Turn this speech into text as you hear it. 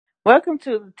Welcome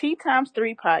to the T Times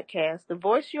 3 podcast. The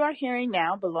voice you are hearing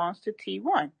now belongs to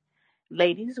T1.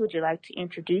 Ladies, would you like to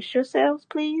introduce yourselves,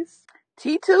 please?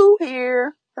 T2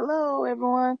 here. Hello,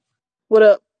 everyone. What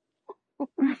up?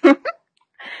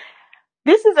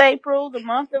 This is April, the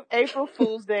month of April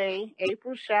Fool's Day.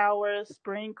 April showers,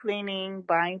 spring cleaning,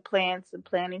 buying plants, and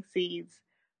planting seeds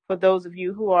for those of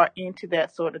you who are into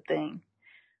that sort of thing.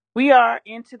 We are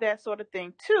into that sort of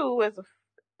thing too,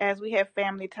 as we have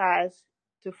family ties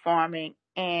to farming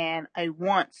and a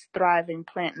once thriving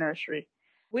plant nursery.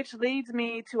 Which leads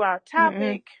me to our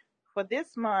topic for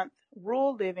this month,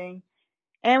 rural living.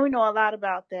 And we know a lot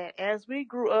about that. As we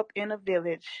grew up in a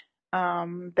village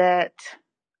well,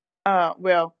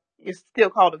 it's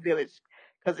still called a village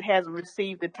because it hasn't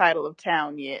received the title of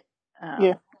town yet.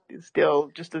 Yeah. It's still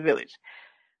just a village.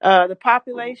 The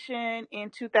population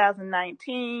in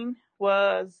 2019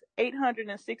 was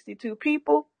 862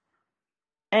 people.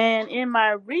 And in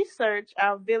my research,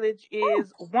 our village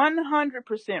is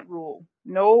 100% rural.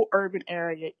 No urban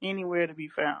area anywhere to be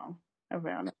found. I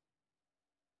found it.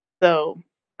 So,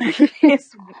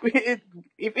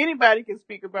 if anybody can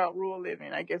speak about rural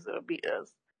living, I guess it'll be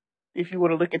us. If you were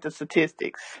to look at the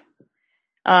statistics.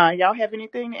 Y'all have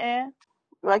anything to add?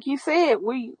 Like you said,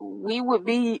 we would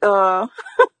be the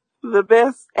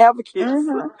best advocates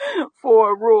Mm-hmm.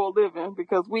 for rural living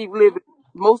because we've lived it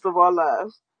most of our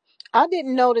lives. I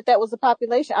didn't know that was the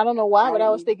population. I don't know why, but I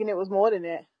was thinking it was more than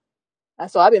that.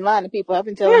 So I've been lying to people. I've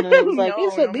been telling them it was like,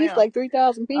 it's No, at no, least ma'am. like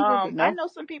 3,000 people. But I no. know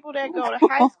some people that go to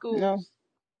high schools. No.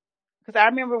 Because I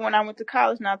remember when I went to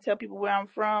college, and I tell people where I'm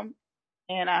from,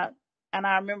 and I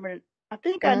remember, I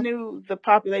think I knew the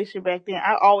population back then.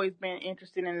 I always been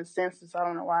interested in the census. I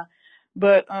don't know why,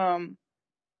 but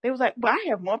they was like, "Well, I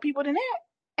have more people than that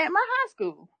at my high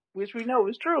school," which we know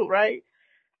is true, right?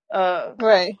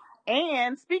 Right.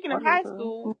 And speaking of high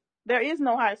school, there is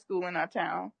no high school in our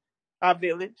town, our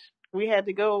village. We had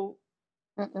to go.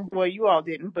 Well, you all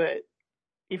didn't, but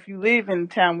if you live in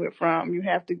the town we're from, you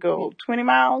have to go 20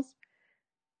 miles.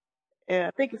 And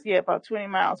I think it's about 20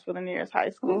 miles for the nearest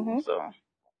high school. So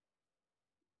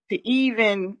to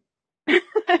even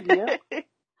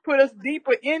put us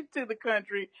deeper into the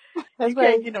country, you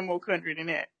can't get no more country than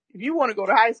that. If you want to go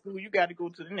to high school, you got to go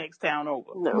to the next town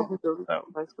over. No, So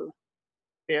high school.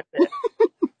 there's that.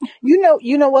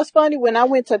 You know what's funny? When I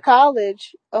went to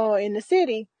college in the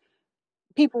city,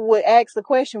 people would ask the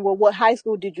question, well, what high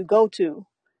school did you go to?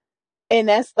 And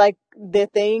that's like the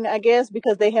thing, I guess,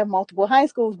 because they have multiple high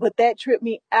schools. But that tripped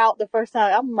me out the first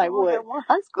time. I'm like, what? One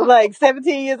high school. Like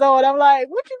 17 years old. I'm like,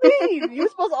 what you mean? You're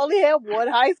supposed to only have one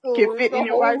high school. Can fit The in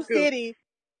your high whole school. city.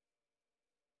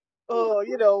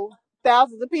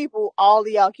 Thousands of people. All of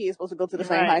y'all kids supposed to go to the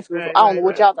same high school. So I don't know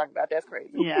what y'all talking about. That's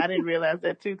crazy. Yeah, I didn't realize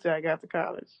that too till I got to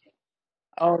college.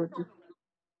 Oh,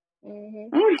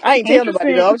 I ain't tell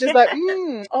nobody though. I was just like,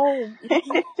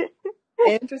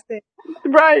 interesting.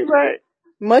 Right.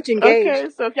 Much engaged. Okay,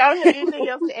 so if y'all have anything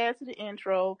else to add to the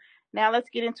intro, now let's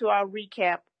get into our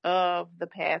recap of the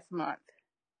past month.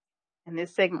 And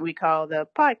this segment we call the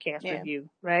podcast review,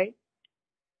 right?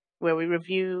 Where we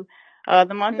review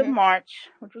the month of March,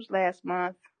 which was last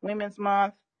month, Women's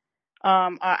Month.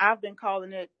 I've been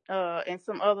calling it, and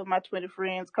some other of my Twitter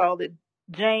friends called it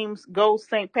James Goes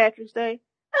St. Patrick's Day.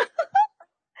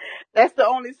 That's the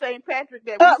only St. Patrick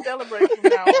that we celebrate from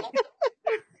now on.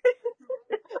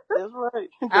 That's right.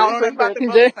 I don't know nothing about the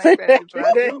other St. Patrick, but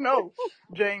I do know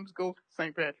James Goes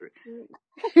St. Patrick.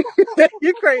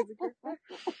 You're crazy.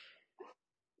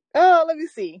 Oh, let me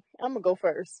see. I'm gonna go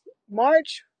first.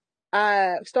 March,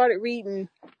 I started reading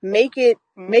Make It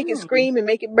Scream and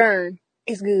Make It Burn.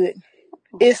 It's good.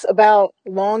 It's about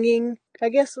longing, I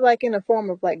guess, like in a form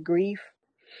of like grief.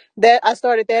 That I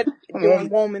started that during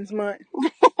Woman's Month,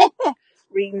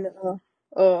 reading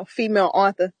female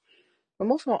author. But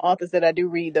most of my authors that I do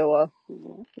read though are,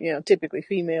 typically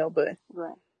female. But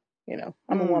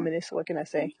I'm a womanist. So what can I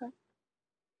say?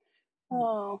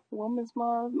 Okay. Women's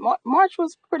Month. March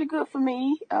was pretty good for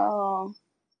me.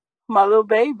 My little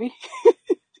baby,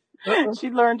 she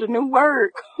learned a new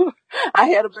word. I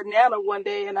had a banana one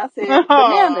day, and I said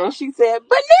banana, and she said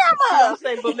banana. She don't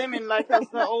say lemon like her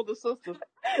older sister.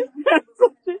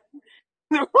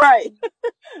 Right.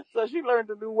 So she learned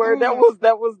a new word. That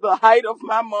was the height of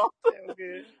my month.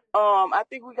 Good. I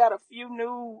think we got a few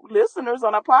new listeners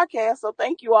on our podcast, so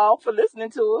thank you all for listening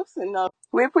to us, and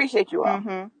we appreciate you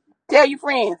all. Tell your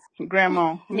friends,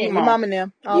 grandma, your mom and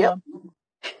them. Yep,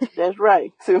 that's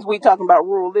right. Since we talking about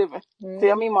rural living,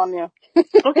 tell me, mom, now.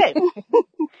 Okay.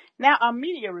 Now our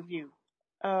media review.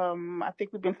 I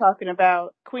think we've been talking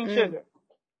about Queen Sugar.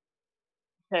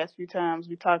 past few times.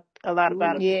 We talked a lot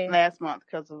about it last month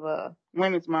because of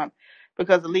Women's Month,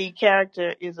 because the lead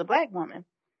character is a black woman.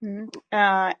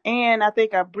 Mm-hmm. And I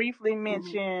think I briefly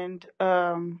mentioned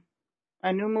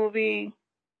a new movie.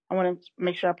 I want to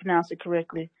make sure I pronounce it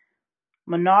correctly.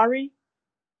 Minari.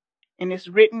 And it's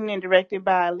written and directed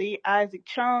by Lee Isaac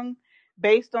Chung,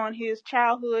 based on his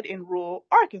childhood in rural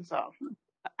Arkansas.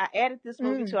 I added this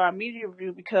movie to our media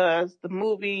review because the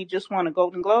movie just won a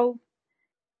Golden Globe.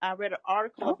 I read an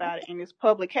article about it in this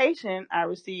publication I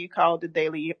received called the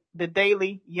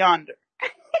Daily Yonder.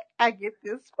 I get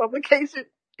this publication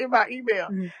in my email.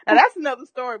 Mm-hmm. Now that's another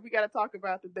story. We got to talk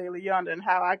about the Daily Yonder and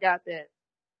how I got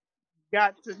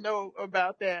to know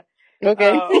about that.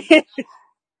 Okay.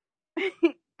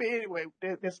 But anyway,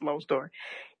 that's a long story.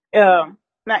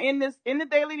 Now in the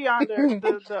Daily Yonder,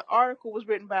 the article was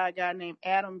written by a guy named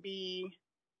Adam B.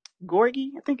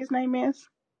 Gorgi, I think his name is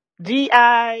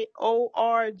Giorgi.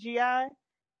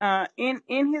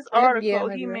 In his article,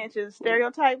 he mentions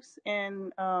stereotypes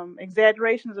and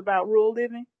exaggerations about rural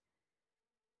living.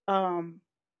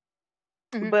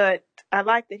 But I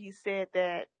like that he said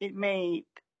that it made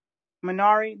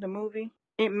Minari, the movie,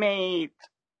 it made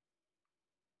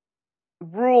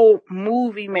rural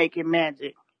movie making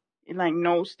magic. Like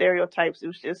no stereotypes. It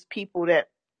was just people that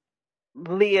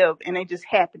live and they just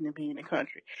happen to be in the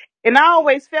country. And I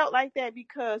always felt like that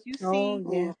because you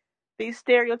see these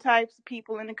stereotypes of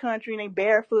people in the country and they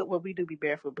barefoot. Well, we do be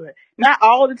barefoot, but not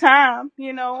all the time,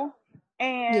 you know.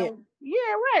 And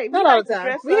right. Not we all like the to time.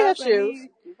 dress We have up and shoes.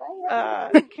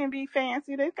 we can be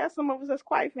fancy. They got some of us that's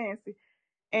quite fancy.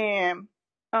 And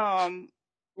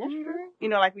you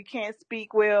know, like we can't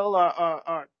speak well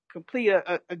or complete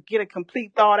get a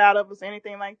complete thought out of us,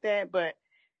 anything like that. But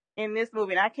in this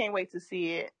movie, and I can't wait to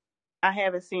see it. I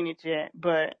haven't seen it yet,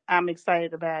 but I'm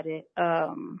excited about it.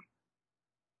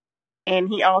 And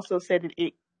he also said that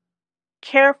it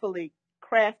carefully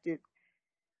crafted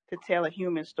to tell a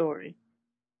human story,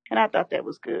 and I thought that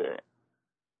was good.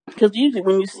 Because usually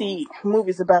when you see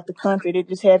movies about the country, they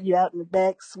just have you out in the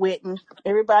back sweating.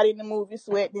 Everybody in the movie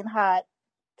sweating and hot,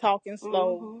 talking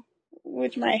slow,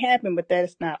 which might happen, but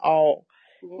that's not all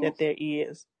that there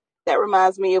is. That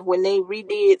reminds me of when they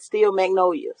redid Steel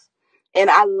Magnolias. And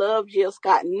I love Jill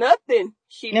Scott. Nothing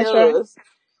she does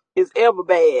is ever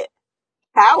bad.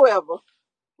 However,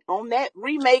 on that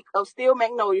remake of Steel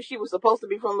Magnolias, she was supposed to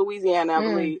be from Louisiana, I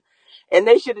believe. And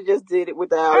they should have just did it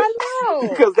without it. I know.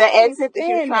 Because that accent that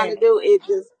she was trying to do, it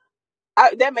just...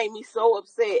 that made me so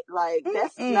upset. Like,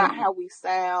 that's not how we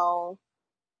sound.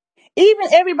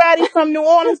 Even everybody from New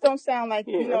Orleans don't sound like,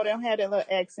 you know, they don't have that little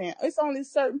accent. It's only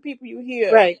certain people you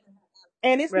hear. Right.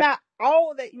 And it's not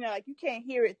all that, you know, like you can't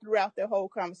hear it throughout their whole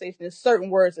conversation. There's certain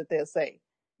words that they'll say,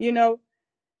 you know,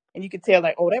 and you can tell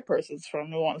like, oh, that person's from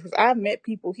New Orleans. Because I've met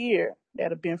people here that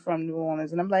have been from New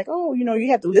Orleans. And I'm like, oh, you know, you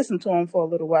have to listen to them for a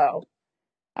little while.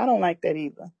 I don't like that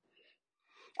either.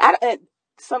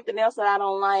 Something else that I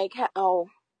don't like,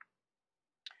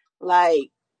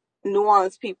 like New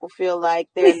Orleans people feel like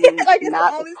they're like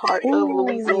not a part of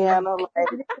Louisiana.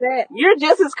 Like, you're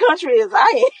just as country as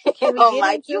I am.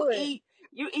 Like you eat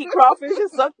crawfish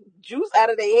and suck juice out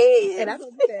of their heads. And I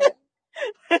don't do that.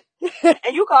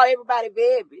 And you call everybody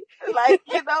baby. Like,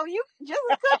 you know, you just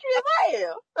as country as I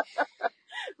am.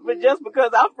 But just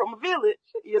because I'm from a village,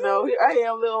 you know, here I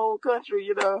am, little old country,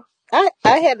 you know.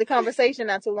 I had the conversation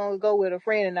not too long ago with a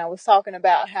friend, and I was talking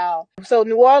about how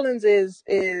New Orleans is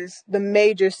the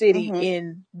major city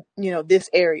in, you know, this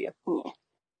area.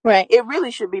 Right. It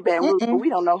really should be Baton Rouge, but we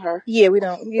don't know her. Yeah, we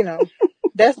don't, you know.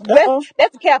 That's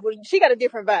the capital. She got a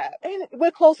different vibe. And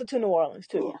we're closer to New Orleans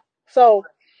too. Yeah. So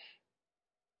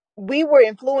we were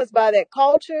influenced by that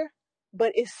culture,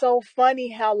 but it's so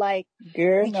funny how like we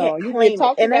can't claim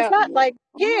it. And it's not like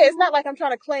it's not like I'm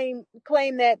trying to claim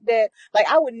that like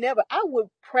I would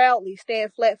proudly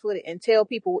stand flat-footed and tell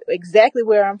people exactly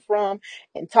where I'm from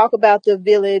and talk about the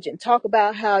village and talk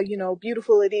about how, you know,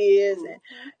 beautiful it is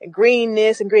and green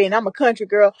this and green. I'm a country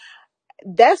girl.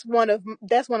 That's one of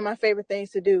my favorite things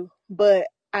to do, but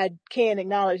I can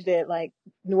acknowledge that like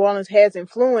New Orleans has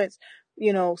influenced,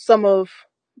 you know, some of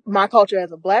my culture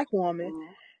as a Black woman,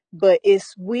 but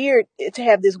it's weird to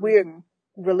have this weird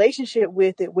relationship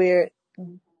with it where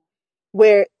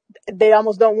they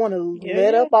almost don't want to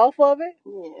let up off of it.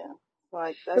 Yeah.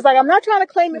 Like it's like I'm not trying to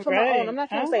claim it for my own. I'm not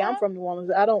trying to say I'm from New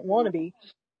Orleans. I don't want to be.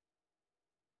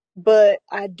 But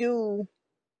I do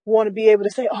want to be able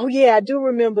to say, oh yeah, I do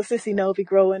remember Sissy Novy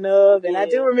growing up, and I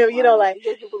do remember, you know, like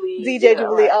ZJ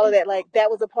Jubilee, all of that. Like that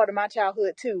was a part of my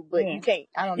childhood too. But you can't.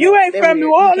 I don't know. You ain't from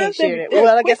New Orleans. You can't share that.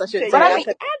 Well, I guess I shouldn't say But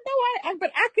that. I know,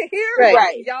 but I could hear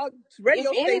Right. it. Y'all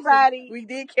radio station. We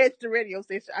did catch the radio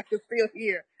station. I could still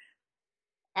hear.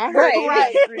 I heard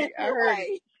it. I heard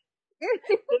it.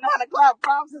 The 9 o'clock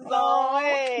props is on.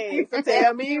 Hey, so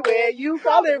tell me where you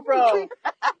calling from.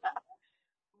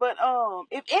 But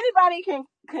if anybody can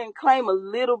claim a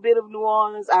little bit of New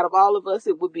Orleans out of all of us,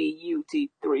 it would be you,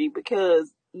 T3,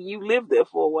 because you lived there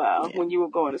for a while when you were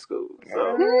going to school.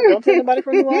 So don't tell nobody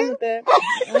from New Orleans that.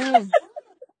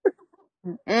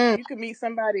 You could meet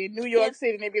somebody in New York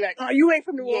City and they'd be like, "Oh, you ain't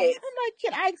from New Orleans." I'm like,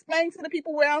 "Can I explain to the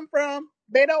people where I'm from?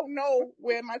 They don't know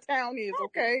where my town is,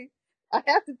 okay? I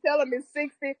have to tell them it's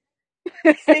 60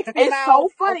 it's miles so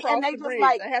funny, across and they the just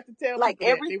bridge. I have to tell like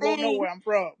people everything. That. They won't know where I'm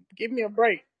from. Give me a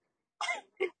break.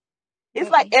 It's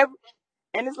like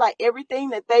everything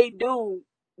that they do,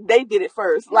 they did it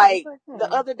first. Like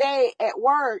the other day at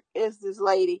work is this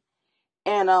lady,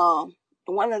 and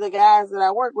one of the guys that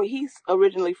I work with, he's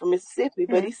originally from Mississippi,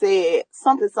 but he said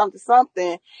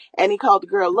something, and he called the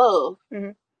girl Love.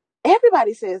 Mm-hmm.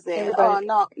 Everybody says that. Oh,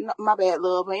 no, my bad,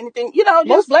 Love, or anything.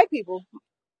 Most black people.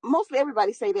 Mostly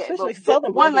everybody say that. Especially but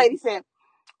Southern one black lady said,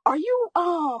 are you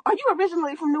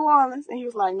originally from New Orleans? And he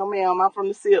was like, no, ma'am, I'm from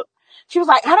the SIP. She was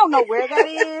like, I don't know where that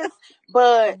is,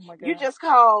 but you just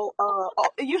call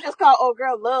old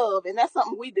girl Love, and that's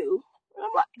something we do. And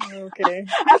I'm like, okay.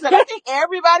 I said, I think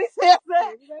everybody says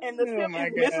that in the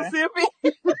Mississippi.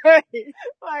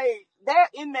 Like they're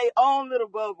in their own little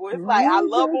bubble. It's like I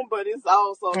love them, but it's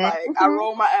also like I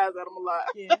roll my eyes at them a lot.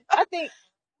 Yeah.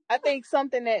 I think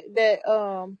something that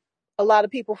a lot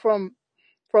of people from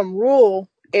rural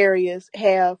areas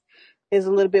have is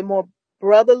a little bit more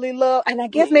brotherly love, and I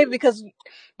guess maybe because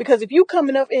if you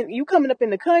coming up in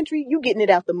the country, you getting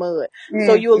it out the mud,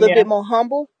 so you a little bit more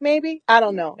humble. Maybe, I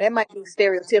don't know. That might be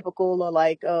stereotypical or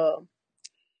like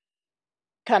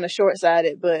kind of short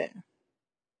sighted, but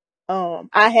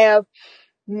I have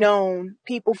known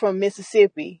people from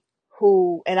Mississippi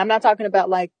who, and I'm not talking about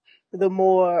like the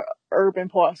more urban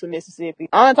parts of Mississippi.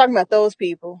 I'm not talking about those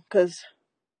people because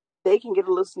they can get a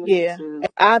little snippy too.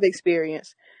 I've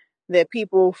experienced that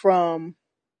people from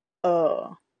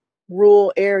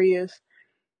rural areas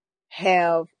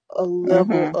have a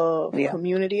level of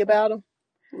community about them.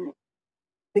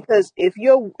 Because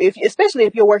especially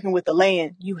if you're working with the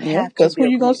land, you have to. Because who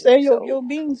you gonna sell your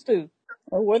beans to,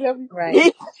 or whatever,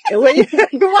 right? And when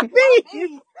my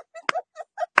beans,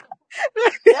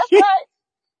 that's right.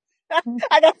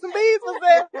 I got some beans for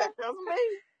sale. That's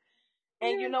me.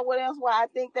 And you know what else? Why I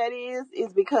think that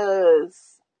is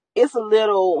because it's a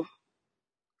little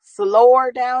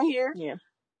slower down here. Yeah.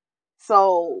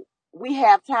 So we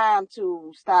have time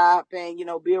to stop and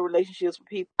build relationships with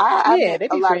people. I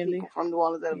met a lot of people from New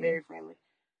Orleans that are very friendly.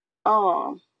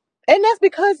 And that's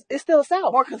because it's still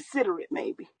South. More considerate,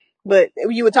 maybe. But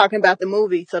you were talking about the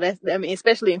movie, so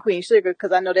especially in Queen Sugar,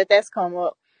 because I know that's come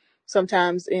up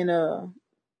sometimes in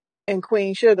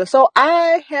Queen Sugar. So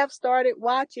I have started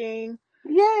watching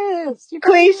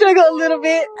Queen Sugar a little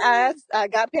bit. I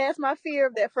got past my fear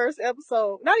of that first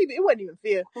episode. It wasn't even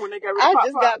fear. When they got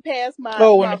got past my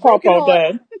when my the broken heart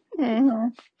died.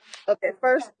 Of that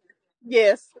first,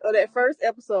 of that first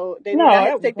episode. They did not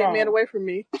have to take that man away from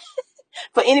me.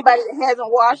 For anybody that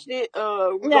hasn't watched it,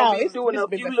 we're gonna be doing a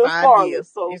few little spoilers.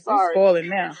 So sorry. Spoiling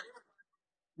now.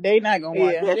 They not gonna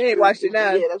watch it. They ain't watched it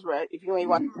now. Yeah, that's right. If you ain't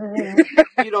watched it,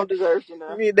 you don't deserve to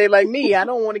know. They like me. I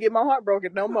don't want to get my heart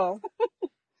broken no more.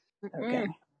 Okay.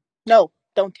 No,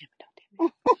 don't tell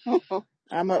me.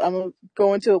 I'm gonna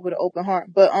go into it with an open heart.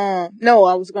 But no,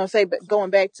 I was gonna say, but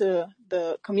going back to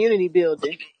the community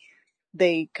building,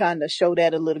 they kind of show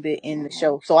that a little bit in the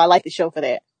show. So I like the show for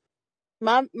that.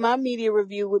 My media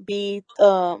review would be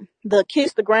the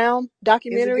Kiss the Ground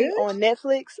documentary on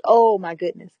Netflix. Oh my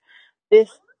goodness.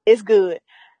 It's good.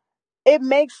 It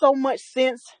makes so much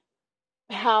sense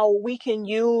how we can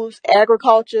use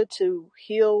agriculture to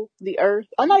heal the earth.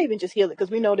 Or not even just heal it,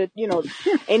 because we know that, ain't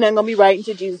nothing gonna be right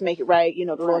until Jesus make it right.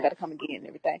 The Lord gotta come again and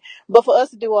everything. But for us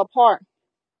to do our part,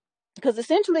 because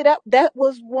essentially that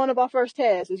was one of our first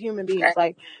tasks as human beings,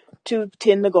 like to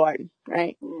tend the garden,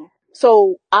 right? Yeah.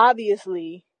 So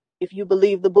obviously, if you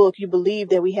believe the book, you believe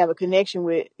that we have a connection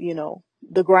with,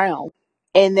 the ground.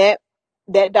 And that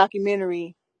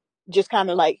documentary just kind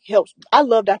of like helps. I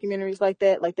love documentaries like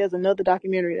that. Like there's another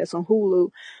documentary that's on Hulu,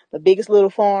 The Biggest Little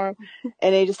Farm.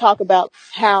 And they just talk about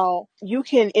how you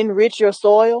can enrich your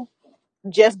soil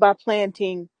just by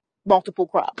planting multiple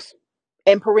crops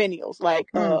and perennials, like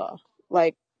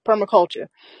permaculture,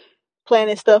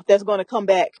 planting stuff that's going to come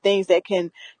back, things that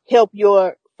can help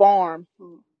your farm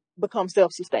become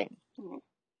self-sustaining.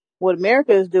 What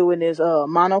America is doing is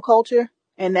monoculture,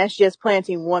 and that's just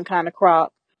planting one kind of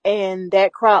crop, and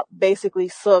that crop basically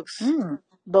sucks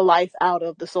the life out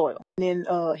of the soil. And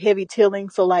then heavy tilling,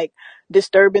 so like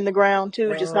disturbing the ground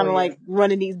too, just kind of like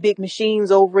running these big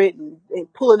machines over it and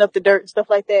pulling up the dirt and stuff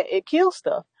like that. It kills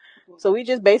stuff. So we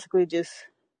just basically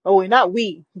not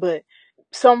we, but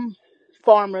some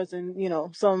farmers and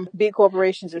some big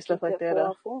corporations and stuff like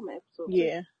that.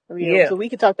 Yeah. So we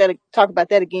could talk about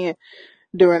that again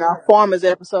during our farmers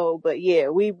episode. But yeah,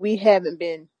 we haven't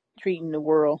been treating the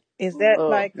world is that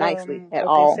like nicely at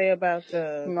what all. they say about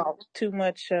too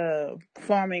much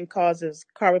farming causes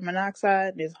carbon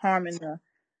monoxide, is harming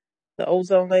the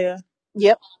ozone layer?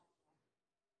 Yep.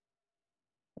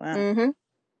 Wow. Mm-hmm.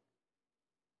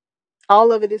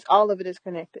 All of it is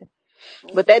connected.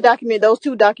 But those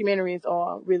two documentaries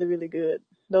are really, really good.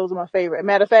 Those are my favorite.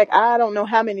 Matter of fact, I don't know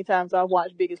how many times I've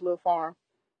watched Big Little Farm.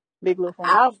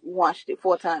 I've watched it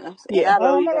 4 times. Yeah. And I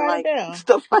don't even like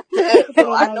stuff like that.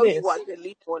 So I know you watched at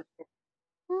least one.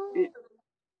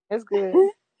 That's good.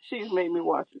 She's made me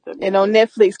watch it. And on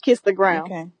Netflix, Kiss the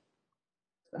Ground.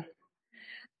 Okay.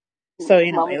 So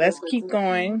anyway, let's keep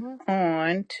going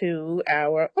on to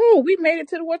we made it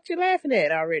to the what you laughing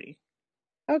at already.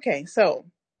 Okay, so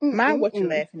my what you're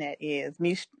laughing at is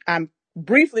me. I'm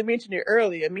briefly mentioned it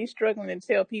earlier. Me struggling to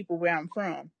tell people where I'm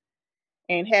from,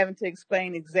 and having to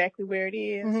explain exactly where it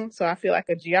is. So I feel like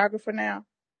a geographer now.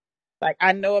 Like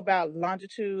I know about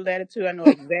longitude, latitude. I know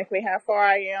exactly how far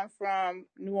I am from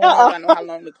New Orleans. I know how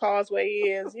long the causeway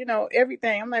is.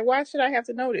 Everything. I'm like, why should I have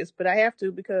to know this? But I have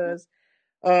to because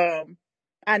I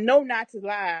know not to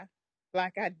lie.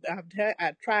 Like I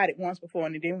tried it once before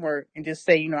and it didn't work, and just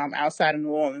say I'm outside of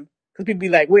New Orleans, because people be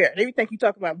like, where? They think you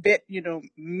talk about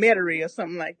Metairie or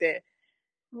something like that.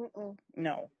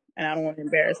 No, and I don't want to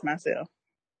embarrass myself.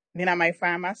 Then I might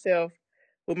find myself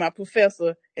with my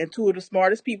professor and 2 of the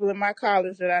smartest people in my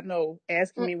college that I know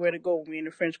asking me where to go when we in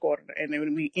the French Quarter, and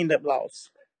then we end up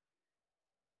lost.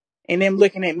 And them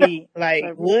looking at me like,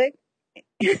 what?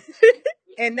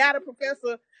 And now the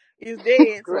professor is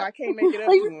dead, so I can't make it up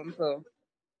to him. So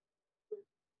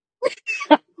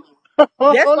that's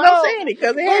why I'm saying it,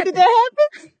 because when did that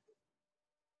happen?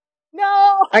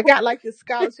 No, I got like this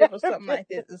scholarship or something like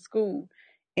that to school,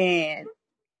 and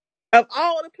of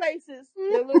all the places,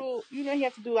 the little you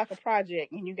have to do like a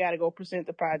project, and you got to go present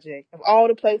the project. Of all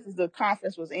the places the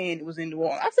conference was in, it was in New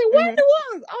Orleans. I said, why New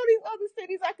Orleans? All these other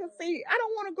cities I can see. I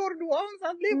don't want to go to New Orleans.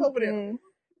 I live over there.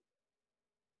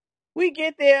 We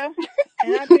get there,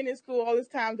 and I've been in school all this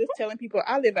time just telling people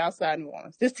I live outside New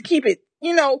Orleans, just to keep it,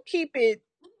 keep it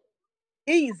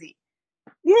easy.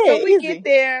 Yeah, so we easy. get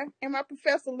there, and my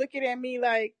professor looking at me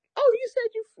like, oh, you said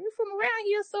you from around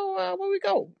here, so where we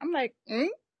go? I'm like,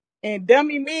 And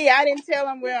dummy me, I didn't tell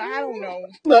him, well, I don't know.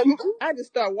 I just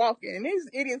start walking, and these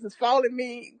idiots is following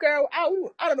me. Girl, I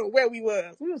don't know where we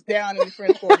was. We was down in the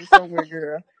French Quarter somewhere,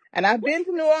 girl. And I've been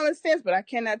to New Orleans since, but I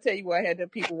cannot tell you where I had the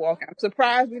people walking. I'm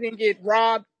surprised we didn't get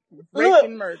robbed, raped,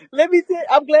 and murdered. Let me tell you,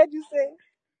 I'm glad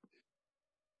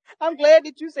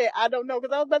that you said I don't know,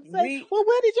 because I was about to say, well,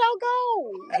 where did y'all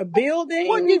go? A building.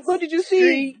 What did you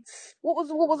see? Streets. What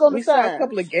was on the sign? We saw a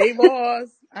couple of gay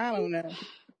bars. I don't know.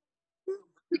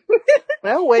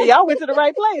 Well, y'all went to the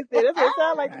right place then. That's what it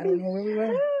sounded like. I don't know where we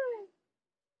were.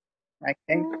 I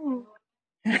can't.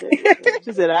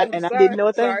 She said, I didn't know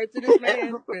a thing. Sorry to this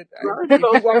man, but if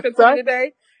he walked up to me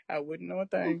today, I wouldn't know a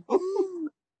thing.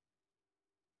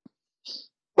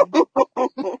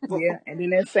 Yeah, and then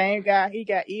that same guy, he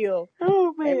got ill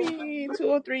maybe 2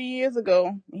 or 3 years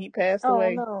ago. He passed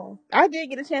away. No. I did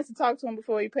get a chance to talk to him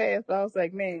before he passed, but I was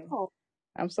like, man,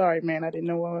 I'm sorry, man. I didn't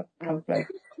know what I was like.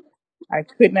 I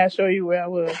could not show you where I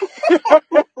was.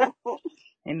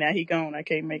 And now he gone. I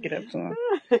can't make it up to him.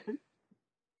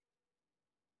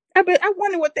 I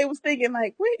wonder what they was thinking,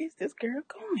 like, where is this girl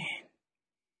going?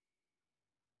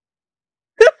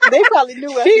 They probably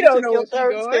knew after you took your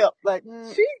third step. Like,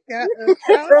 she got us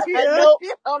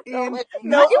out here.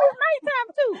 No, it was nighttime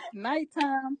too.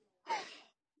 Nighttime.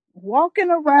 Walking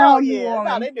around New Orleans. That's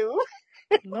how they do.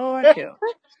 Lord help.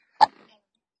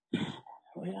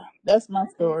 Well, that's my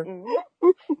story.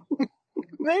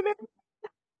 Maybe.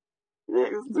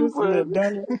 Just a little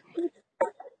dummy.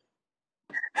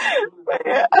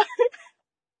 Yeah.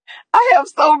 I have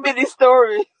so many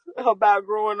stories about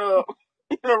growing up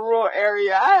in a rural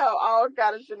area. I have all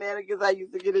kind of shenanigans I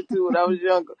used to get into when I was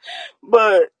younger.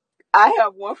 But I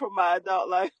have one from my adult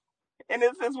life. And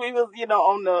then since we was,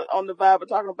 on the vibe of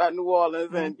talking about New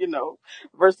Orleans and,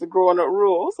 versus growing up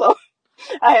rural. So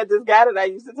I had this guy that I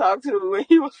used to talk to, and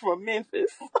he was from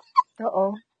Memphis.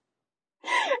 So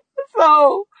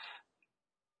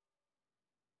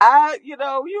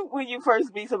when you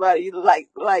first meet somebody, like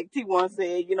T1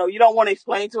 said, you don't want to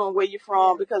explain to them where you're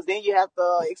from because then you have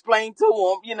to explain to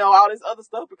them, all this other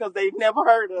stuff because they've never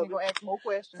heard of You're it. gonna ask more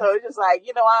questions. So it's just like,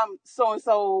 I'm so and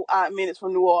so minutes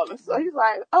from New Orleans. So he's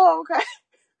like, oh, okay.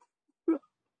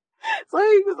 So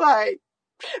he was like,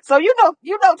 so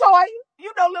Toy,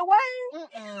 Lil Wayne.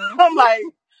 I'm like,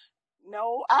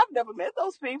 no, I've never met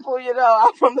those people.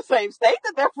 I'm from the same state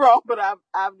that they're from, but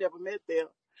I've never met them.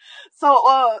 So,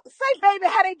 say baby,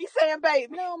 how they be saying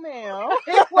baby? No, ma'am.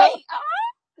 Wait,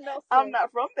 No, sir. I'm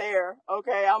not from there.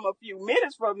 Okay, I'm a few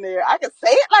minutes from there. I can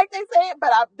say it like they say it,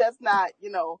 but that's not,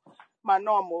 my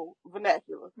normal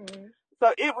vernacular. Mm-hmm.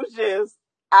 So it was just,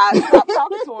 I stopped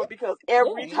talking to him because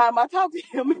every time I talked to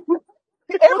him,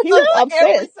 every He was time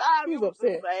upset. it was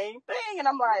the same thing, and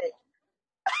I'm like,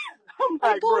 Go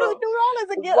to New Orleans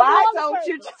and get why a New Orleans don't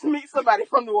you just meet somebody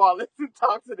from New Orleans and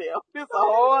talk to them? There's a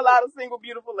whole lot of single,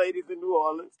 beautiful ladies in New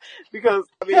Orleans because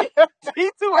T2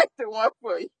 ain't the one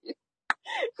for you.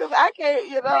 Because I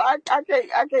can't,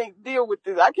 I can't deal with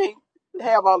this. I can't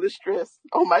have all this stress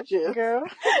on my chest. Girl,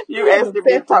 You asking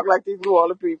me to talk like these New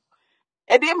Orleans people.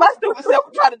 And then my stupid self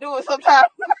will try to do it sometimes.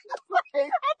 I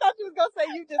thought you was gonna say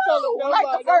you just told them like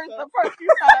the first few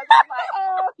times, I'm like,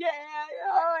 oh yeah,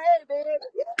 hey man.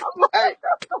 I'm like,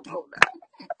 come on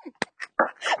now.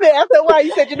 Then after a while,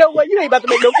 you said, you know what, you ain't about to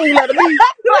make no fool out of me.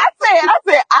 I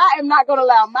said, I am not gonna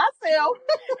allow myself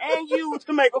and you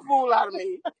to make a fool out of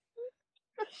me.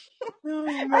 Oh,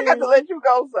 I got to let you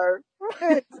go, sir.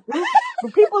 But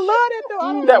people love that though.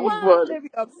 I don't That know was why. funny. They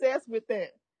be obsessed with that.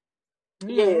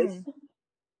 Yes.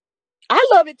 I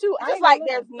love it too. Just like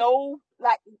there's no,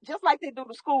 just like they do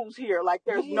the schools here. Like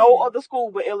there's no other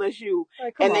school but LSU.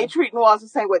 Like, and they treat New Orleans the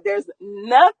same way. There's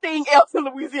nothing else in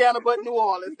Louisiana but New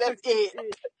Orleans. That's it.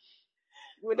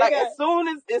 Like as soon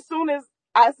as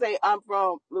I say I'm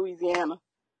from Louisiana,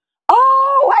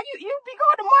 oh, why you be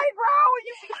going to Mardi Gras?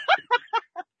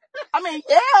 I mean,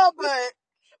 yeah, but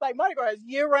like Mardi Gras is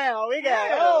year round. We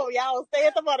got y'all stay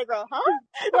at the Mardi Gras, huh?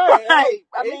 Right.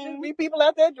 I mean, just be people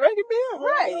out there drinking beer.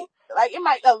 Right. Like it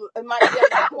might be a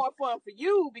lot more fun for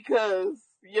you because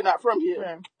you're not from here.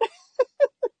 Right.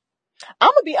 I'm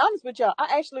gonna be honest with y'all.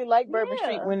 I actually like Bourbon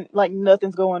Street when like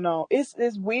nothing's going on. It's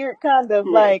this weird kind of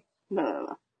like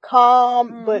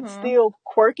calm but still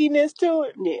quirkiness to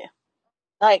it. Yeah.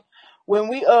 Like when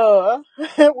we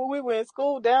when we were in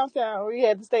school downtown, we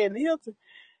had to stay in the Hilton.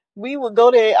 We would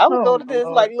go there. I would go to this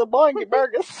like little bar and get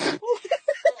burgers.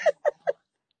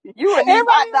 You and these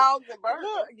hot dogs and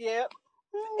burgers. Yeah.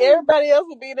 Everybody else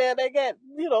would be there. They got,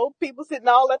 people sitting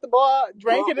all at the bar,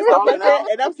 drinking and stuff like that.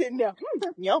 And I'm sitting there,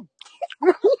 yum.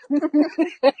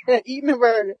 Eating a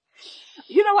burger.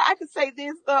 You know what? I could say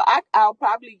this, though. I'll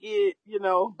probably get,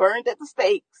 burned at the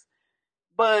stakes.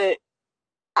 But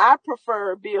I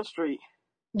prefer Beale Street.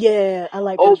 Yeah, I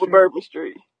like over Bourbon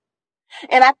Street.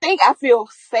 And I think I feel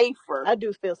safer. I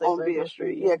do feel safer on Beale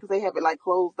Street. Yeah, because they have it like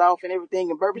closed off and everything.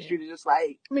 And Bourbon Street is just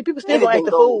like, I mean, people still gonna act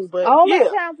the fool, but all the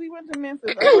times we went to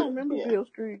Memphis, I don't remember Beale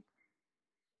Street.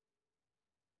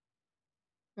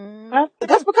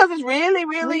 Just because it's really,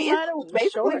 really, it's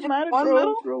basically just one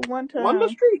little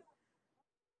street.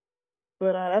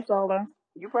 But that's all I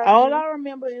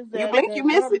remember is that you blink, you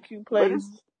miss barbecue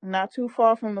place not too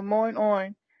far from the Moines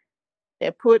Orange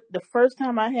that put the first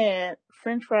time I had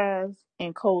French fries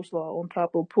and coleslaw on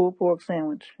top of a pulled pork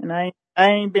sandwich, and I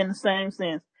ain't been the same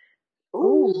since.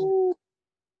 Ooh.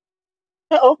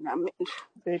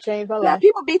 They changed my life. Now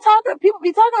people be talking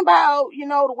about,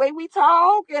 the way we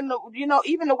talk and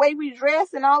even the way we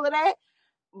dress and all of that.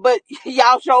 But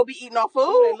y'all sure be eating our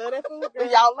food. They love that food, girl.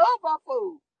 Y'all love our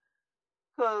food.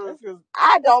 Cause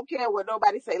I don't care what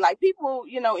nobody say. Like people,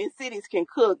 in cities can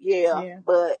cook,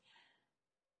 but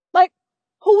like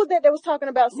who was that was talking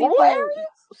about seafood?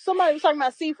 Somebody was talking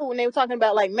about seafood and they were talking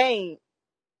about like Maine.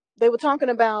 They were talking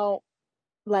about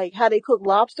like how they cook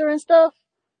lobster and stuff.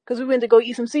 Cause we went to go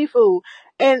eat some seafood,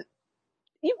 and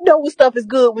you know what stuff is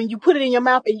good when you put it in your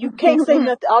mouth and you can't say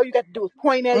nothing. All you got to do is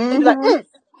point at it and be like, this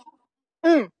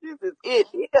is it.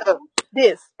 Yeah.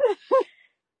 This.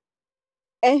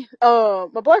 And my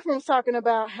boyfriend was talking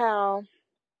about how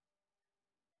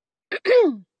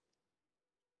what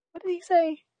did he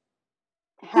say?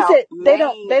 He said they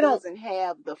doesn't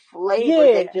have the flavor,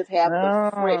 they just have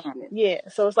the freshness. Yeah,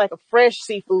 so it's like a fresh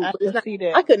seafood. I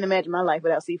couldn't imagine my life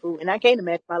without seafood, and I can't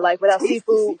imagine my life without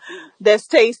seafood that's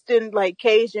tasting like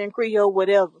Cajun, Creole,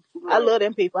 whatever. Right. I love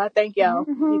them people. I thank y'all.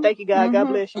 Thank you, God. God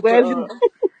bless you.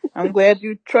 I'm glad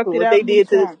you trucked it out. What they did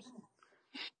to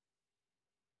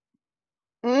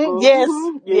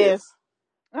Yes.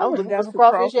 I was looking for some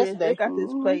crawfish yesterday. They got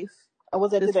this place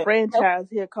Was that this today? franchise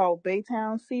here called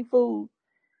Baytown Seafood,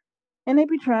 and they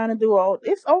be trying to do all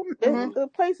it's on. The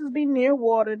places be near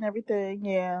water and everything,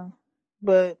 yeah,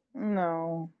 but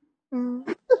no.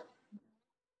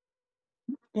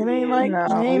 It ain't like No,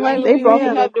 it ain't like they brought the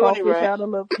Louisiana little doing it crawfish right. out of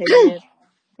a little pan.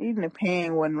 Even the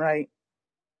pan wasn't right.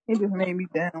 It just made me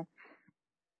down.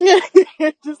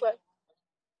 Just like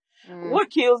what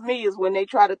kills me is when they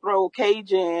try to throw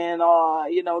Cajun or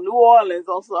New Orleans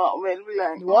or something, and be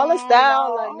like New Orleans style,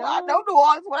 no, like I no. know New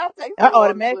Orleans when I taste I New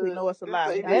Orleans automatically food. know it's a lie.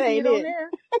 When That I see ain't it on it. there,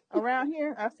 around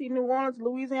here, I see New Orleans,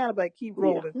 Louisiana, but keep Yeah.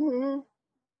 rolling.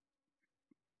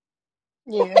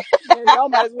 Yeah. Y'all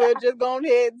might as well just go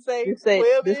ahead and say This say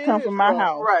wherever this it come is from my from.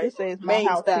 house. Right. This says my Main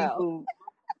house style. seafood.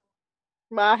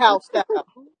 My house style.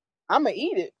 I'ma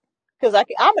eat it. Cause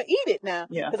I'ma eat it now.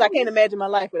 Yeah. Cause I can't imagine my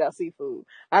life without seafood.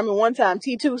 I remember one time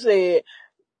T2 said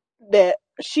that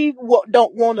she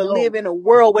don't want to live in a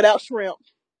world without shrimp.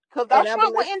 Cause our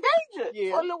shrimp were endangered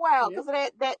for a little while. Cause of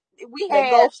that we had that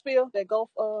Gulf spill. That Gulf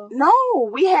no,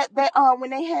 we had that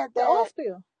when they had the that oil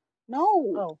spill.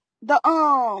 no the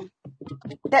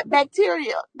that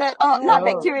bacteria that not Oh,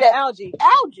 bacteria the that algae.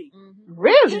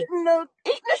 Really? eating the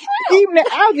shrimp. Even the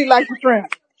algae like the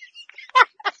shrimp.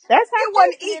 That's how It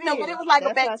wasn't tasty eating it them, is. but it was like a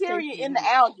That's how bacteria tasty in it the is.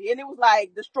 algae, and it was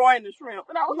like destroying the shrimp.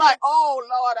 And I was like, "Oh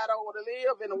Lord, I don't want to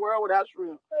live in a world without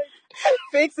shrimp."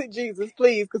 Fix it, Jesus,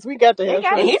 please, because we got to They have got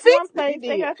shrimp. And he this one fixed it. place. He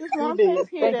They did. got this He one did. place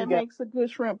here Thank you, that God. makes a good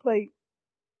shrimp plate.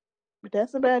 But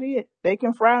that's about it. They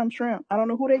can fry them shrimp. I don't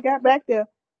know who they got back there.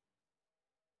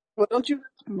 Well, don't you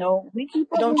We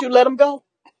keep up with let them go?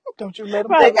 Don't you let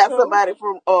them They go? probably got so. somebody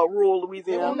from rural They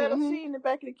Louisiana. won't let us see in the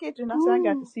back of the kitchen. I said I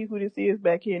got to see who this is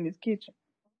back here in this kitchen.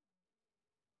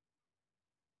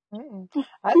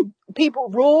 People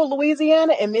rural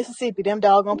Louisiana and Mississippi. Them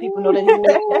doggone people know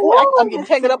that. I'm getting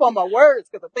tangled up on my words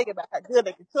because I'm thinking about how good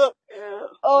they can cook.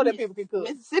 Oh, them people can cook.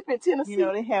 Mississippi and Tennessee. You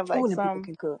know, they have like them people some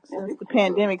can cook. since the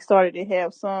pandemic started. They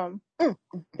have some.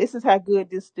 This is how good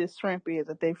this shrimp is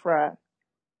that they fry.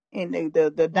 And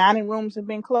the dining rooms have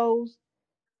been closed,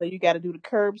 so you got to do the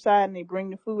curbside, and they bring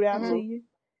the food out to you.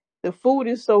 The food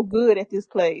is so good at this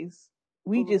place.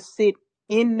 We just sit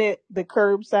in the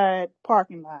curbside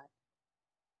parking lot.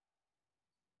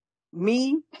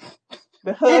 Me,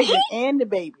 the husband, and the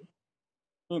baby,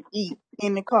 and eat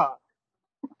in the car.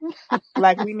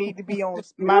 Like we need to be on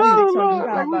my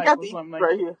 600-pound life or something like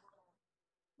that. Here.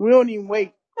 We don't even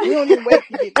wait. We don't even wait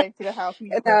to get back to the house. We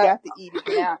got to eat it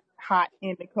now, hot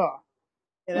in the car.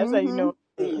 And that's how you know.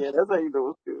 Yeah, that's how you know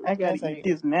it's good. I got to eat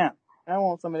this now. I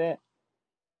want some of that.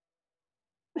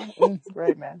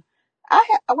 Great, man. I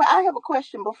have a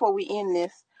question before we end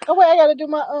this. Oh wait, I gotta do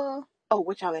my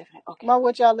what y'all laughing at? Okay. My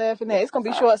what y'all laughing at? It's gonna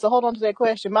be short, so hold on to that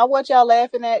question. My what y'all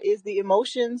laughing at is the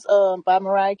Emotions by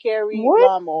Mariah Carey, What?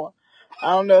 Lawnmower.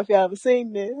 I don't know if y'all ever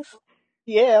seen this.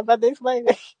 Yeah, I'm about to explain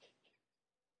it.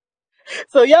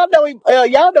 So y'all know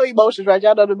Emotions, right?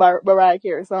 Y'all know the Mariah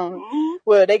Carey song.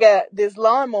 Well, they got this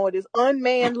lawnmower, this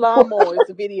unmanned lawnmower is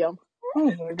the video.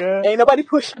 Oh my God. Ain't nobody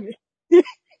pushing it.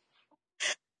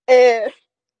 And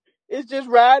it's just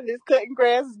riding, it's cutting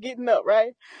grass, it's getting up,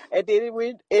 right? And then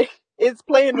it's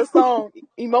playing the song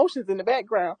Emotions in the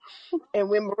background. And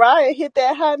when Mariah hit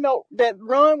that high note, that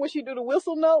run when she do the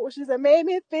whistle note, when she said, "Made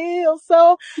me feel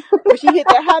so," when she hit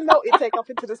that high note, it take off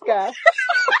into the sky.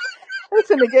 They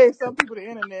shouldn't have gave some people the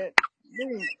internet.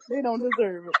 They don't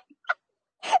deserve it.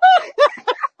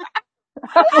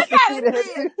 I want to see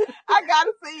that. I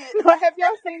gotta see it. No, have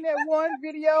y'all seen that one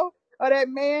video of that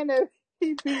man that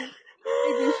he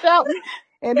be shouting,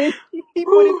 and then he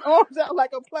put his arms out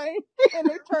like a plane, and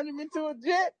they turned him into a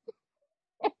jet?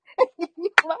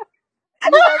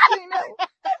 You have seen that one?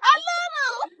 I love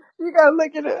them. You gotta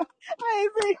look it up. I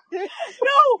ain't seen it.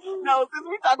 No. Since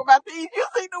we talk about these, you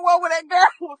seen the one where that girl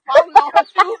was falling on her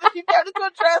shoes and she turned into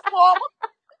a transformer?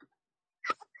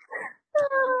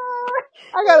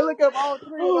 I gotta look up all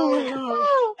three of those.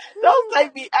 Don't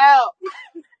take me out.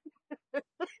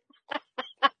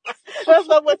 That's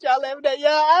not what y'all laughing at,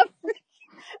 y'all.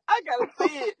 I gotta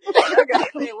see it. I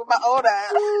gotta see it with my own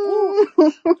eyes.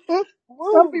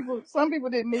 Some people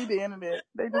didn't need the internet.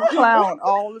 They just clown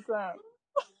all the time.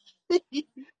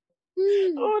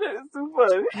 Oh, that is too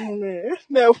funny. Oh man.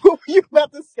 Now what were you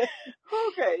about to say?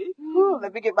 Okay.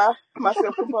 Let me get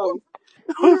myself composed.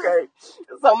 Okay.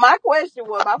 So my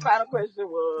final question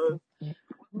was,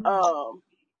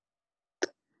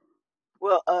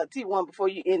 T1, before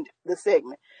you end the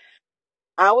segment,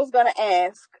 I was gonna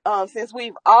ask, since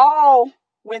we've all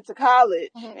went to college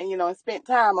and spent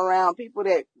time around people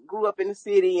that grew up in the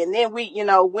city, and then we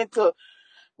went to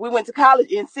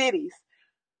college in cities.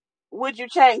 Would you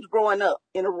change growing up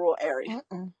in a rural area?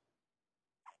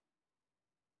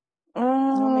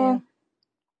 No, ma'am. Um,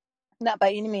 Not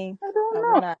by any means. I I don't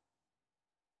would know. not.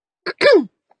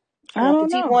 I And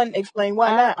if the don't know. T1 explain why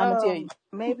I not, I'm gonna tell you.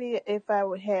 maybe if I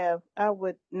would have, I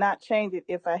would not change it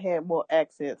if I had more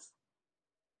access.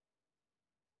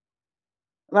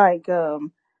 Like What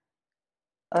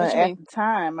you at mean? the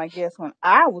time, I guess when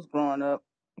I was growing up,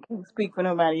 I can't speak for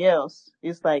nobody else.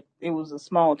 It's like it was a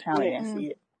small town and Yeah. that's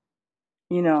it.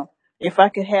 You know, if I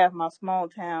could have my small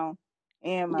town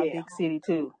and my Yeah. big city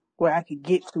too, where I could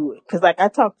get to it. Because like I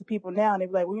talk to people now and they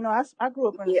be like, well, you know, I grew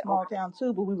up in a Yeah. small town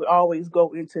too, but we would always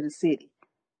go into the city.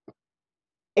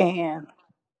 And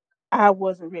I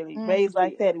wasn't really raised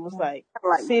like that. It was like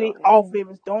Like city off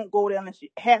limits. Don't go there unless you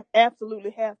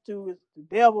absolutely have to. It's the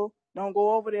devil. Don't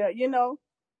go over there. You know,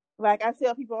 like I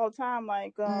tell people all the time,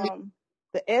 like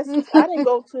the Essence. I didn't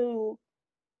go to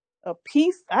a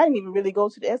piece. I didn't even really go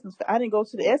to the Essence. I didn't go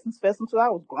to the Essence Festival until I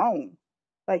was grown,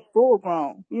 like full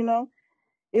grown. You know,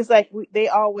 it's like they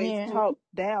always yeah. talk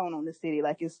down on the city,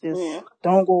 like it's just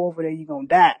don't go over there, you're gonna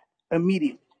die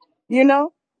immediately. You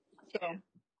know, so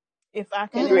if I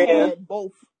could have Yeah. had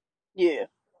both, Yeah.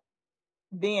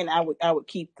 then I would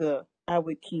keep the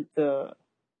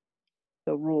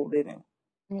rural living.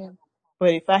 Yeah.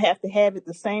 But if I have to have it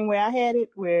the same way I had it,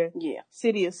 where Yeah.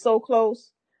 city is so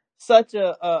close, such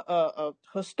a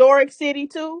historic city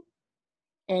too,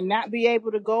 and not be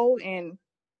able to go and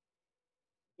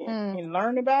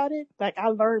learn about it, like I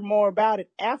learned more about it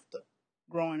after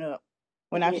growing up,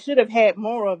 when I Yeah. should have had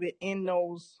more of it in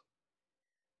those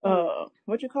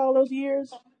what you call those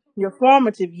years, your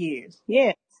formative years.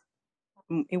 Yeah,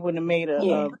 it would have made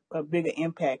Yeah. a bigger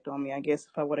impact on me, I guess,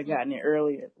 if I would have gotten it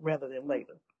earlier rather than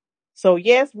later. So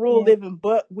yes, rural Yeah. living,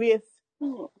 but with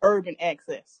urban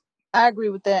access. I agree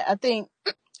with that. I think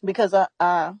because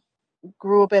I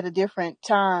grew up at a different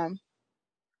time.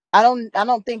 I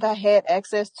don't think I had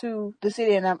access to the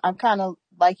city, and I'm kind of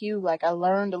like you. Like I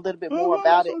learned a little bit more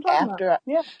about That's what it I'm talking about.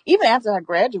 Yeah. even after I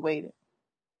graduated.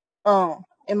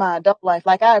 In my adult life,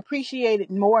 like I appreciate it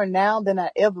more now than I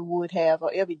ever would have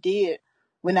or ever did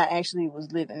when I actually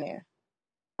was living there.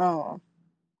 Um,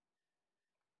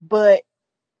 but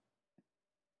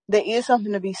there is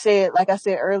something to be said, like I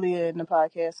said earlier in the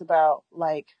podcast, about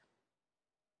like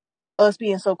us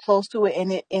being so close to it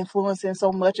and it influencing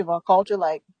so much of our culture.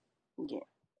 Like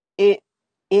it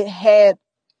it had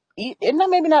it not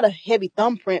maybe not a heavy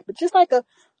thumbprint, but just like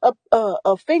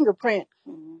a fingerprint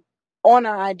on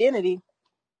our identity.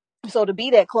 So to be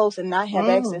that close and not have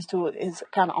access to it is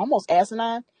kind of almost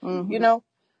asinine, you know.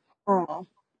 Um,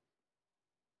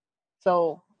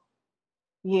 so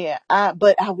yeah,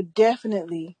 but I would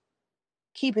definitely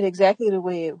keep it exactly the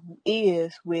way it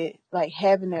is with like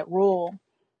having that rural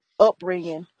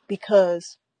upbringing,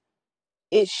 because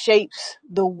it shapes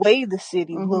the way the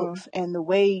city looks and the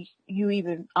way you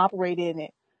even operate in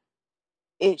it.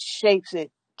 It shapes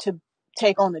it to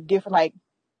take on a different, like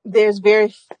there's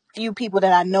very few people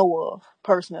that I know of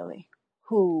personally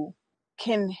who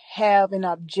can have an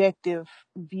objective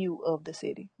view of the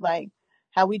city. Like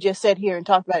how we just sat here and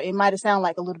talked about it. It might have sounded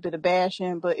like a little bit of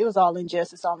bashing, but it was all in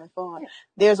jest, it's all in fun.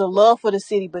 There's a love for the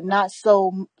city, but not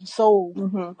so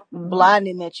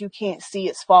blinding that you can't see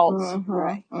its faults.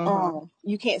 Right.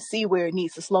 You can't see where it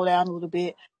needs to slow down a little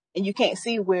bit, and you can't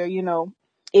see where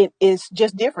it is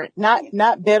just different.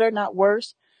 Not better, not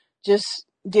worse, just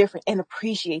different, and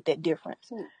appreciate that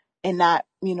difference, and not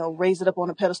raise it up on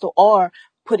a pedestal or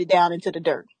put it down into the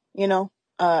dirt.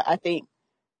 I think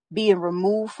being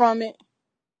removed from it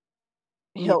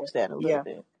helps that a little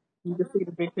bit. You can see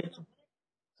the big picture.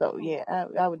 So yeah,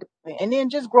 I would definitely. And then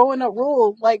just growing up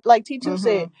rural, like T2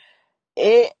 said,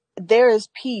 there is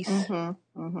peace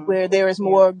where there is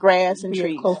more grass and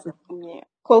trees.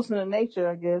 Closer to nature,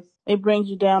 I guess. It brings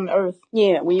you down to earth.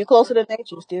 Yeah, when you're closer to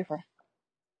nature, it's different.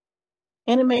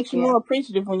 And it makes you more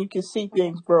appreciative when you can see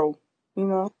things grow.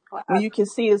 When you can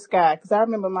see the sky. Because I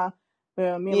remember me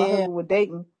and my husband were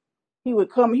dating. He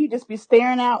would come, he'd just be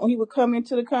staring out. When he would come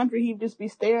into the country, he'd just be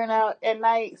staring out at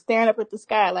night, staring up at the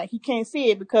sky. Like he can't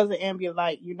see it because of ambient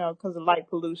light, because of light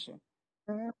pollution.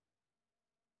 Mm-hmm.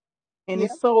 And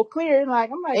it's so clear.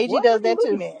 Like, I'm like, AG what does are you that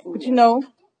too. looking at? But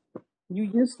you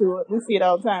used to it. We see it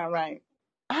all the time, right?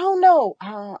 I don't know.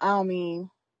 I mean,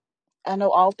 I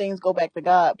know all things go back to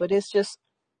God, but it's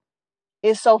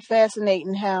so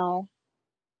fascinating how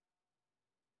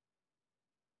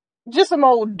just some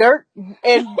old dirt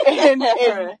and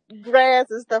grass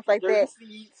and stuff like that.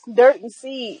 Dirt and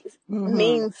seeds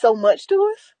mean so much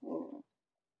to us.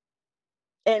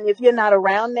 And if you're not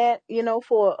around that,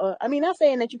 I mean, not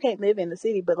saying that you can't live in the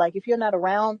city, but like if you're not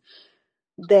around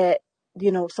that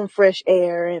some fresh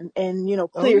air and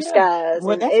clear skies,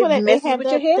 well, and that's it what they messes have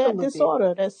with your head a that little bit.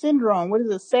 disorder, that syndrome. What is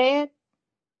it, SAD,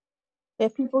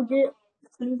 that people get?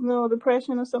 Seasonal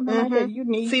depression or something like that. You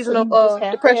Seasonal just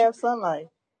have to depression. have sunlight.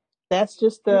 That's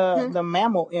just the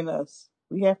mammal in us.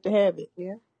 We have to have it.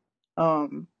 Yeah.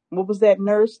 What was that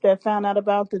nurse that found out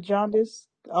about the jaundice?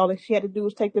 All that she had to do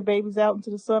was take the babies out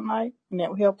into the sunlight, and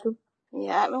that helped them.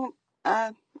 Yeah,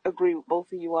 I agree with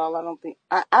both of you all. I don't think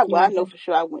I know for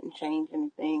sure I wouldn't change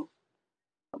anything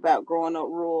about growing up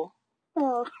rural.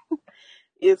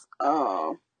 It's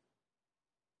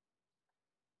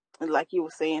like you were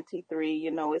saying,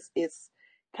 T3. It's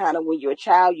kind of when you're a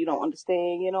child, you don't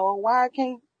understand. Why I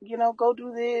can't go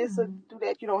do this or do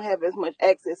that. You don't have as much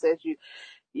access as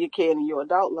you can in your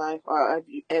adult life, or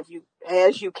as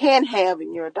you can have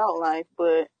in your adult life.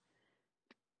 But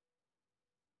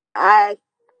I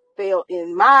felt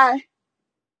in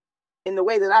the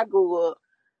way that I grew up,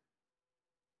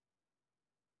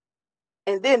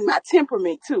 and then my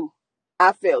temperament too.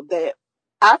 I feel that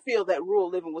rural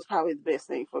living was probably the best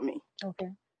thing for me. Okay.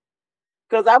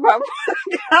 Because I probably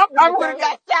would have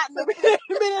got shot in the